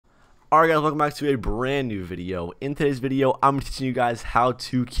Alright guys, welcome back to a brand new video. In today's video, I'm teaching you guys how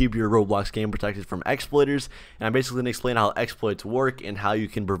to keep your Roblox game protected from exploiters, and I'm basically going to explain how exploits work and how you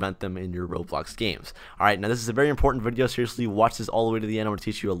can prevent them in your Roblox games. Alright, now this is a very important video. Seriously, watch this all the way to the end. I'm going to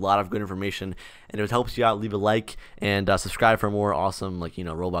teach you a lot of good information, and if it helps you out, leave a like and subscribe for more awesome,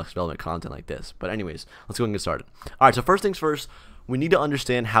 Roblox development content like this. But anyways, let's go and get started. Alright, so first things first, we need to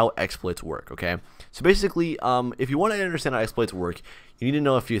understand how exploits work, okay? So basically, if you want to understand how exploits work, you need to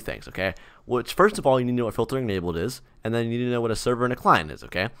know a few things, okay? Which, first of all, you need to know what filtering enabled is, and then you need to know what a server and a client is,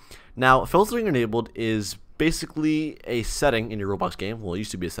 okay? Now, filtering enabled is basically a setting in your Roblox game, well, it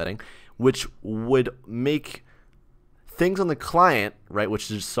used to be a setting, which would make things on the client, right,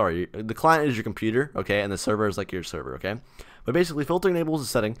 the client is your computer, okay, and the server is like your server, okay? But basically, filtering enabled is a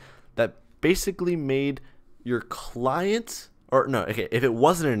setting that basically made your client, if it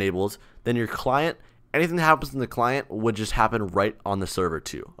wasn't enabled, then your client, anything that happens in the client would just happen right on the server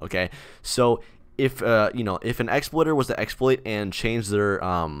too, okay? So if if an exploiter was to exploit and change their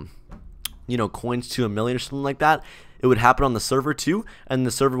coins to 1,000,000 or something like that, it would happen on the server too, and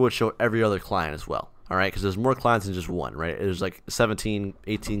the server would show every other client as well. All right, because there's more clients than just one, right? There's like 17,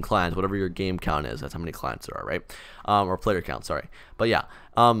 18 clients, whatever your game count is. That's how many clients there are, right? Or player count, sorry. But yeah,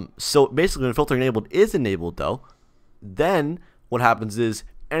 so basically when filtering enabled is enabled though, then what happens is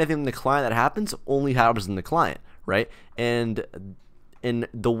anything in the client that happens only happens in the client, right? And in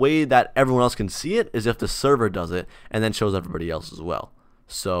the way that everyone else can see it is if the server does it and then shows everybody else as well.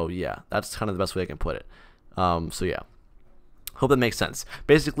 So yeah, that's kind of the best way I can put it. So yeah, hope that makes sense.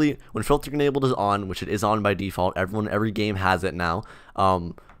 Basically, when filtering enabled is on, which it is on by default, every game has it now.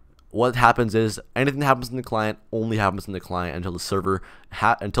 What happens is anything that happens in the client only happens in the client until the server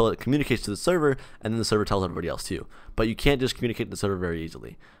until it communicates to the server, and then the server tells everybody else too. But you can't just communicate to the server very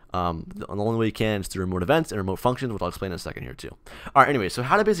easily. The only way you can is through remote events and remote functions, which I'll explain in a second here too. Alright, anyway, so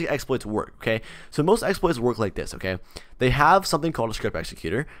how do basic exploits work, okay? So most exploits work like this, okay? They have something called a script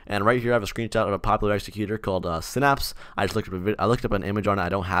executor, and right here I have a screenshot of a popular executor called Synapse. I just looked up an image on it. I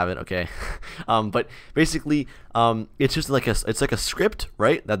don't have it, okay? But basically, it's just like a script,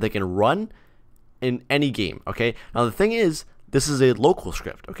 right, that they can run in any game, okay? Now the thing is, this is a local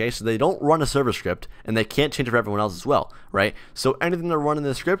script, okay? So they don't run a server script, and they can't change it for everyone else as well, right? So anything that runs in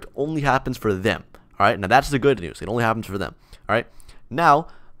the script only happens for them, all right? Now that's the good news. It only happens for them, all right? Now,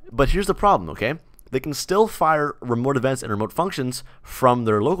 but here's the problem, okay? They can still fire remote events and remote functions from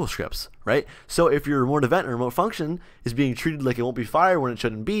their local scripts, right? So if your remote event and remote function is being treated like it won't be fired when it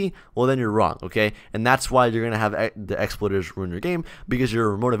shouldn't be, well then you're wrong, okay? And that's why you're gonna have the exploiters ruin your game, because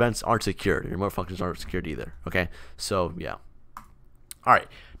your remote events aren't secured, your remote functions aren't secured either, okay? So yeah. Alright,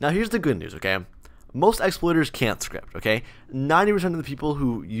 now here's the good news, okay? Most exploiters can't script, okay? 90% of the people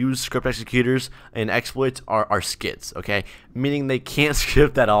who use script executors and exploits are skids, okay? Meaning they can't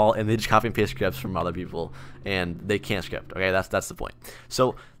script at all, and they just copy and paste scripts from other people, and they can't script, okay? That's the point.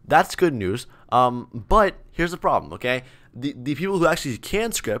 So that's good news, but here's the problem, okay? The people who actually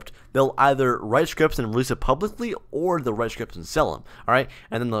can script, they'll either write scripts and release it publicly, or they'll write scripts and sell them, alright?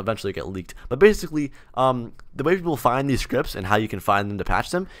 And then they'll eventually get leaked. But basically, the way people find these scripts and how you can find them to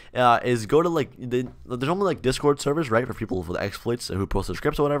patch them is go to there's only Discord servers, right, for people with exploits who post their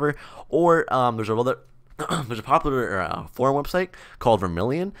scripts or whatever, or there's a popular forum website called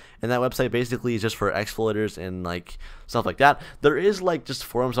Vermilion, and that website basically is just for exploiters and stuff like that. There is just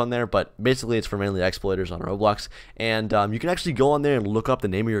forums on there, but basically it's for mainly exploiters on Roblox, and you can actually go on there and look up the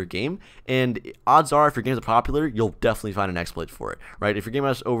name of your game, and odds are if your game is popular, you'll definitely find an exploit for it, right? If your game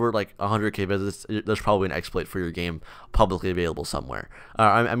has over 100k visits, there's probably an exploit for your game publicly available somewhere.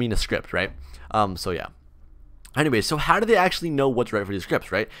 I mean a script, right? So yeah. Anyway, so how do they actually know what to write for these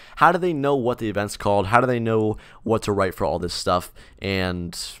scripts, right? How do they know what the event's called? How do they know what to write for all this stuff?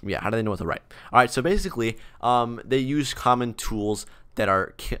 And yeah, how do they know what to write? All right, so basically, they use common tools that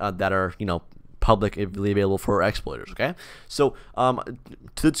are publicly available for exploiters. Okay, so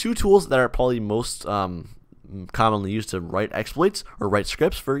the two tools that are probably most commonly used to write exploits or write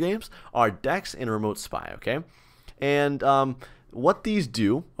scripts for games are Dex and Remote Spy. Okay, and what these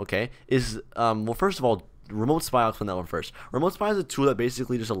do, okay, is well, first of all, Remote Spy, I'll explain that one first. Remote Spy is a tool that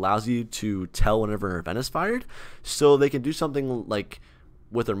basically just allows you to tell whenever an event is fired. So they can do something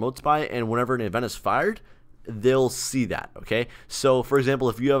with a Remote Spy, and whenever an event is fired, they'll see that, okay? So for example,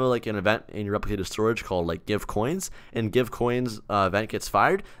 if you have an event in your replicated storage called Give Coins, and Give Coins event gets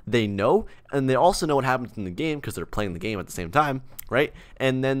fired, they know, and they also know what happens in the game because they're playing the game at the same time, right?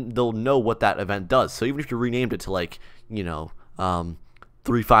 And then they'll know what that event does. So even if you renamed it to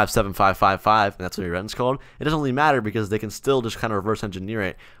 357555, and that's what your event's called, it doesn't really matter because they can still just kind of reverse engineer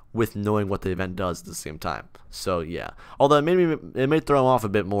it with knowing what the event does at the same time. So yeah, although it may throw them off a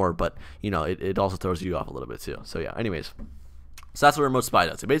bit more, but you know, it also throws you off a little bit too. So yeah, anyways, so that's what Remote Spy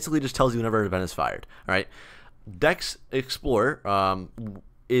does. It basically just tells you whenever an event is fired. All right, Dex Explorer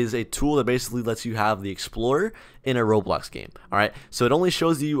is a tool that basically lets you have the Explorer in a Roblox game. All right, so it only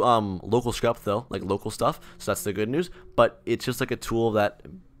shows you local stuff though, like local stuff. So that's the good news. But it's just like a tool that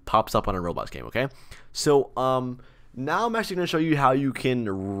pops up on a Roblox game. Okay, so now I'm actually going to show you how you can,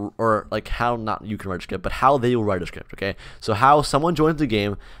 or like how not you can write a script, but how they will write a script. Okay, so how someone joins the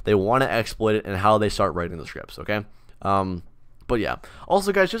game, they want to exploit it, and how they start writing the scripts. Okay. But yeah,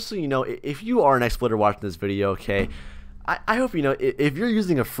 also guys, just so you know, if you are an exploiter watching this video, okay, I hope you know, if you're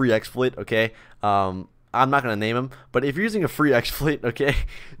using a free exploit, okay, I'm not going to name them, but if you're using a free exploit, okay,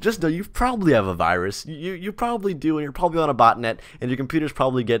 just know you probably have a virus. You probably do, and you're probably on a botnet, and your computer's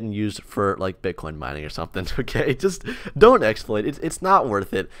probably getting used for like Bitcoin mining or something, okay? Just don't exploit. It's not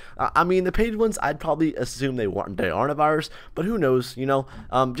worth it. I mean, the paid ones, I'd probably assume they aren't a virus, but who knows, you know?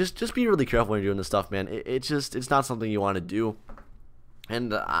 Just be really careful when you're doing this stuff, man. It's not something you want to do.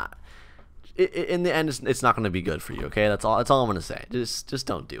 And in the end, it's not going to be good for you. Okay, that's all I'm going to say. Just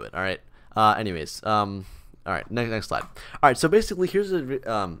don't do it. All right. Anyways, all right. Next slide. All right. So basically, here's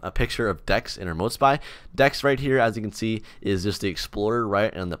a picture of Dex in Remote Spy. Dex right here, as you can see, is just the Explorer,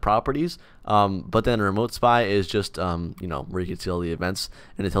 right, and the properties. But then Remote Spy is just you know, where you can see all the events,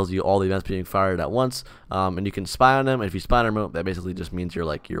 and it tells you all the events being fired at once. And you can spy on them. And if you spy on a remote, that basically just means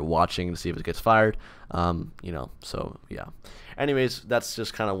you're watching to see if it gets fired. You know. So yeah. Anyways, that's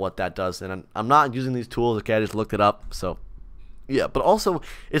just kind of what that does, and I'm not using these tools. Okay, I just looked it up. So yeah, but also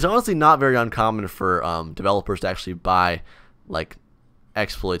it's honestly not very uncommon for developers to actually buy like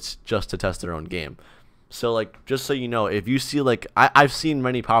exploits just to test their own game. So like, just so you know, if you see like I've seen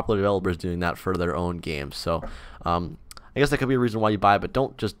many popular developers doing that for their own games. So I guess that could be a reason why you buy it, but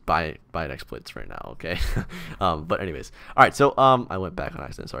don't just buy exploits right now, okay? But anyways, all right. So I went back on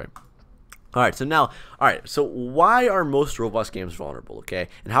accident. Sorry. All right, so why are most Roblox games vulnerable, okay?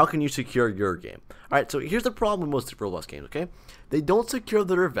 And how can you secure your game? All right, so here's the problem with most Roblox games, okay? They don't secure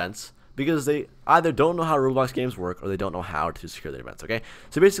their events because they either don't know how Roblox games work or they don't know how to secure their events, okay?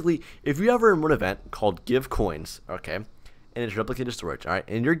 So basically, if you ever run an event called Give Coins, okay, and it's replicated storage, all right,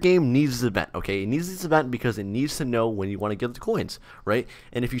 and your game needs this event, okay? It needs this event because it needs to know when you want to give the coins, right?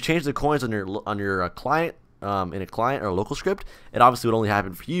 And if you change the coins on your client, in a client or a local script, it obviously would only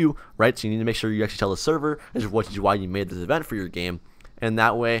happen for you, right? So you need to make sure you actually tell the server this is why you made this event for your game, and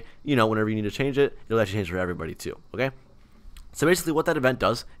that way, you know, whenever you need to change it, it'll actually change for everybody too, okay? So basically what that event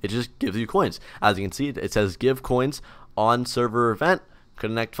does, it just gives you coins. As you can see, it says give coins on server event,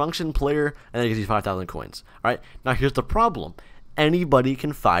 connect function player, and then it gives you 5,000 coins. All right, now here's the problem. Anybody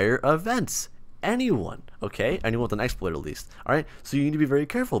can fire events. Anyone, okay? Anyone with an exploit at least. All right, so you need to be very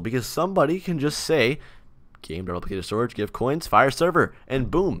careful because somebody can just say, game.replicated storage, give coins, fire server, and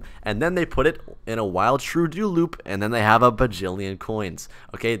boom. And then they put it in a wild true do loop, and then they have a bajillion coins.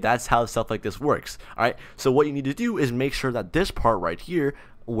 Okay, that's how stuff like this works. All right, so what you need to do is make sure that this part right here,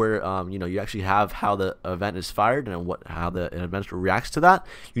 where you know, you actually have how the event is fired and how the event reacts to that,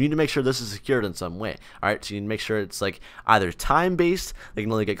 you need to make sure this is secured in some way. All right, so you need to make sure it's like either time based, they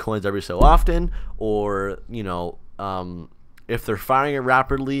can only get coins every so often, or you know, if they're firing it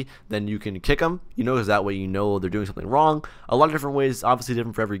rapidly, then you can kick them, you know, because that way you know they're doing something wrong. A lot of different ways, obviously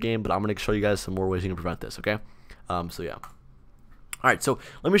different for every game, but I'm going to show you guys some more ways you can prevent this, okay? So yeah. Alright, so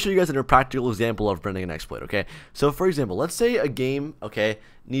let me show you guys a practical example of preventing an exploit, okay? So for example, let's say a game, okay,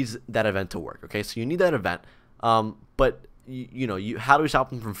 needs that event to work, okay? So you need that event, but you know, how do we stop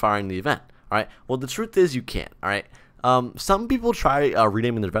them from firing the event? Alright, well the truth is you can't, alright? Some people try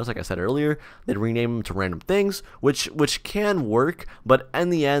renaming their events, like I said earlier. They rename them to random things, which can work, but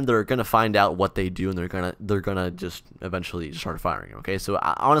in the end, they're gonna find out what they do, and they're gonna just eventually start firing. Okay, so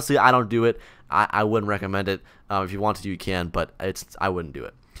honestly, I don't do it. I wouldn't recommend it. If you want to, you can, but I wouldn't do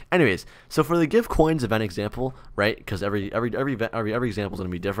it. Anyways, so for the give coins event example, right? Because every example is gonna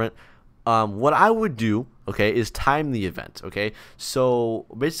be different. What I would do, okay, is time the event. Okay, so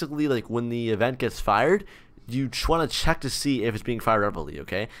basically, like when the event gets fired, you want to check to see if it's being fired rapidly,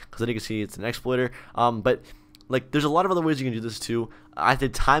 okay? Because then you can see it's an exploiter. But like, there's a lot of other ways you can do this too. I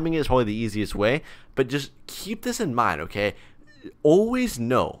think timing is probably the easiest way, but just keep this in mind, okay? Always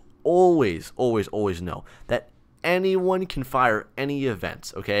know, always know that anyone can fire any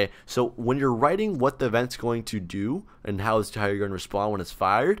events, okay? So when you're writing what the event's going to do and how you're going to respond when it's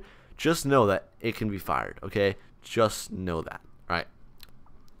fired, just know that it can be fired, okay? Just know that, all right?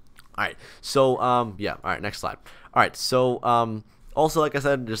 All right, so yeah, all right, next slide. All right, so also, like I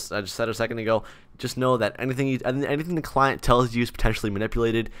said, I just said a second ago, just know that anything the client tells you is potentially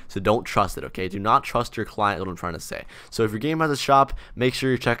manipulated, so don't trust it, okay? Do not trust your client, is what I'm trying to say. So if your game has a shop, make sure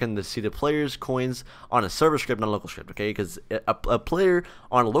you're checking to see the players' coins on a server script, not a local script, okay? Because a player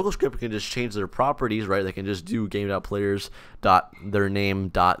on a local script can just change their properties, right? They can just do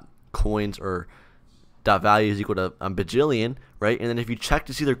game.players.their.name.coins or .value is equal to a bajillion, right? And then if you check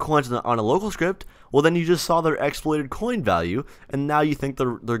to see their coins on a local script, well, then you just saw their exploited coin value, and now you think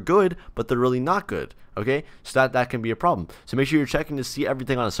they're good, but they're really not good, okay? So that can be a problem. So make sure you're checking to see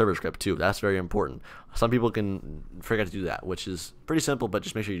everything on a server script too. That's very important. Some people can forget to do that, which is pretty simple, but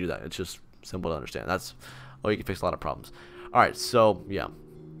just make sure you do that. It's just simple to understand. That's you can fix a lot of problems. All right, so yeah.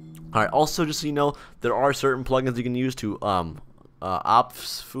 All right, also just so you know, there are certain plugins you can use to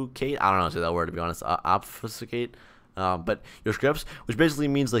obfuscate. I don't know how to say that word, to be honest. Obfuscate. But your scripts, which basically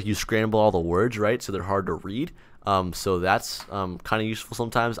means like you scramble all the words, right? So they're hard to read. So that's kind of useful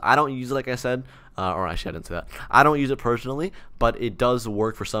sometimes. I don't use it, like I said, or actually I didn't say that. I don't use it personally, but it does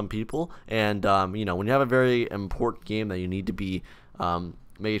work for some people. And you know, when you have a very important game that you need to be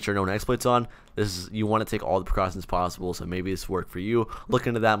making sure no one exploits on, you want to take all the precautions possible. So maybe this worked for you. Look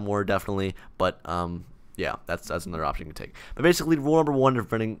into that more, definitely. But yeah, that's another option you can take. But basically, rule number one to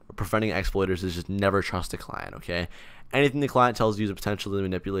preventing exploiters is just never trust a client, okay? Anything the client tells you is potentially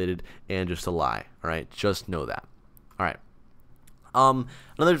manipulated and just a lie, all right? Just know that. All right.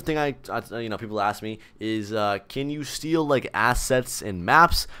 Another thing you know, people ask me is, can you steal like assets and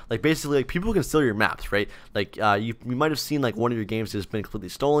maps? Like basically, like people can steal your maps, right? Like you might have seen like one of your games has been completely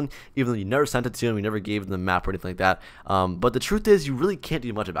stolen, even though you never sent it to them, you never gave them the map or anything like that. But the truth is, you really can't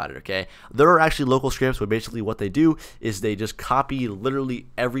do much about it, okay? There are actually local scripts where basically what they do is they just copy literally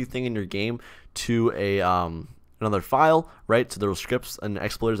everything in your game to a another file, right? So there are scripts and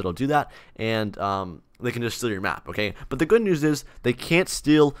exploiters that'll do that, and they can just steal your map, okay? But the good news is they can't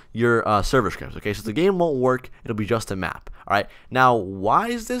steal your server scripts, okay? So the game won't work. It'll be just a map, all right? Now, why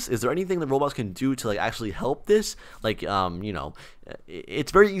is this? Is there anything that Roblox can do to like actually help this? Like, you know,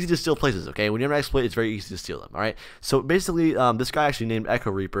 it's very easy to steal places, okay? When you're an exploit, it's very easy to steal them, all right? So basically, this guy actually named Echo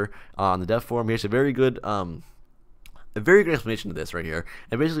Reaper on the dev forum. He has a very good explanation to this right here.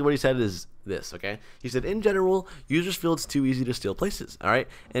 And basically what he said is this, okay? He said, in general, users feel it's too easy to steal places, all right?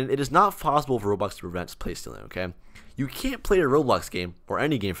 And it is not possible for Roblox to prevent place stealing, okay? You can't play a Roblox game, or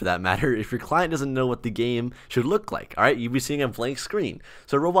any game for that matter, if your client doesn't know what the game should look like, all right? You'd be seeing a blank screen.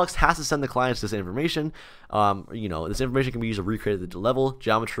 So Roblox has to send the clients this information. You know, this information can be used to recreate the level,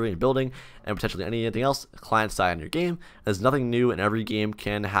 geometry, and building, and potentially anything else client side on your game. There's nothing new, and every game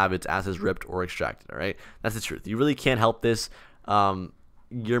can have its assets ripped or extracted, all right? That's the truth. You really can't help this.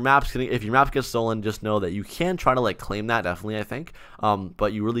 If your map gets stolen, just know that you can try to like claim that, definitely, I think,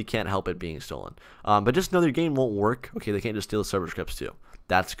 but you really can't help it being stolen. But just know their game won't work, okay? They can't just steal the server scripts too.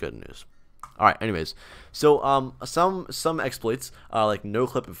 That's good news. All right, anyways, so some exploits like no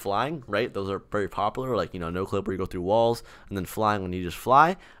clip and flying, right? Those are very popular, like, you know, no clip where you go through walls, and then flying when you just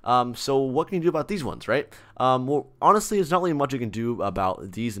fly. So what can you do about these ones, right? Well, honestly, there's not really much you can do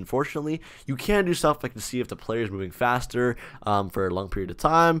about these, unfortunately. You can do stuff like to see if the player is moving faster for a long period of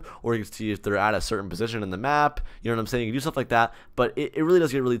time, or you can see if they're at a certain position in the map. You know what I'm saying? You can do stuff like that, but it really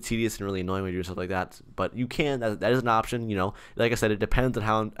does get really tedious and really annoying when you do stuff like that. But you can, that is an option, you know. Like I said, it depends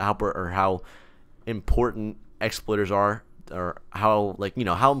on how important exploiters are, or how, like, you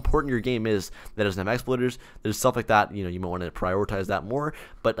know, how important your game is that doesn't have exploiters. There's stuff like that, you know, you might want to prioritize that more,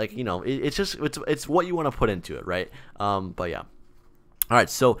 but like, you know, it's what you want to put into it, right? But yeah. All right,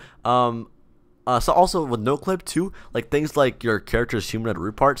 so so also with no clip too, like things like your character's humanoid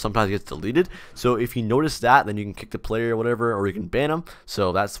root part sometimes gets deleted. So if you notice that, then you can kick the player or whatever, or you can ban them.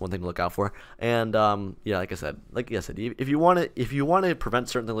 So that's one thing to look out for. And yeah, like I said, if you want to prevent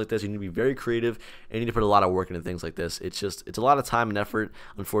certain things like this, you need to be very creative, and you need to put a lot of work into things like this. It's a lot of time and effort,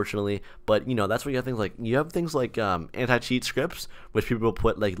 unfortunately. But you know, that's where you have things like anti-cheat scripts, which people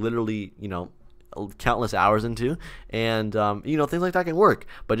put like literally, you know, countless hours into, and you know, things like that can work,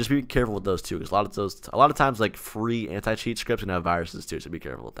 but just be careful with those too, because a lot of times like free anti-cheat scripts can have viruses too, so be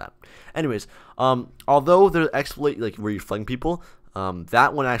careful with that. Anyways, although there's exploit like where you fling people,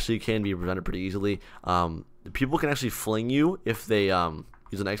 that one actually can be prevented pretty easily. People can actually fling you if they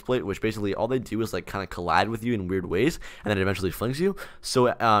use an exploit, which basically all they do is like kind of collide with you in weird ways, and then it eventually flings you. So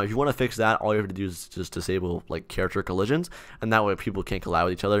if you want to fix that, all you have to do is just disable like character collisions, and that way people can't collide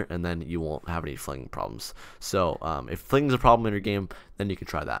with each other, and then you won't have any flinging problems. So if fling's a problem in your game, then you can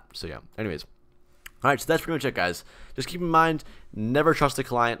try that. So yeah, anyways. Alright, so that's pretty much it, guys. Just keep in mind, never trust a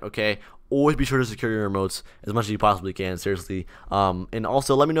client, okay? always be sure to secure your remotes as much as you possibly can, seriously. And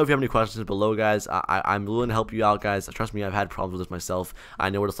also, let me know if you have any questions below, guys. I'm willing to help you out, guys. Trust me, I've had problems with this myself. I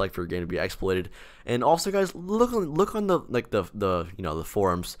know what it's like for a game to be exploited. And also, guys, look on the the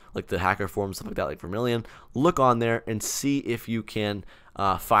forums, like the hacker forums, stuff like that, like Vermilion. Look on there and see if you can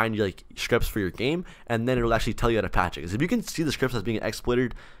find like scripts for your game, and then it'll actually tell you how to patch it. Because if you can see the scripts that's being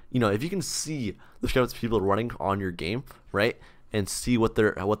exploited, if you can see the scripts people are running on your game, right, and see what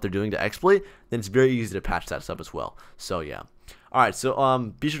they're doing to exploit, then it's very easy to patch that stuff as well. So yeah. Alright,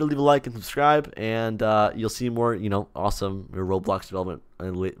 so be sure to leave a like and subscribe, and you'll see more, awesome Roblox development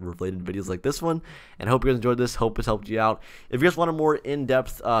related videos like this one. And I hope you guys enjoyed this. Hope it's helped you out. If you guys want a more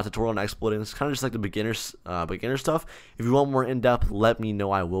in-depth tutorial on exploiting, it's kind of just like the beginner stuff. If you want more in-depth, let me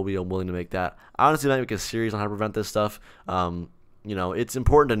know. I'm willing to make that. I honestly might make a series on how to prevent this stuff. It's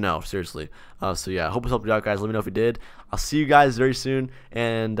important to know, seriously. So yeah, I hope it's helped you out, guys. Let me know if you did. I'll see you guys very soon,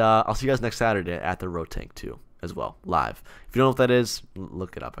 and I'll see you guys next Saturday at the Road Tank 2 as well, live. If you don't know what that is,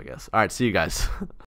 look it up, I guess. All right, see you guys.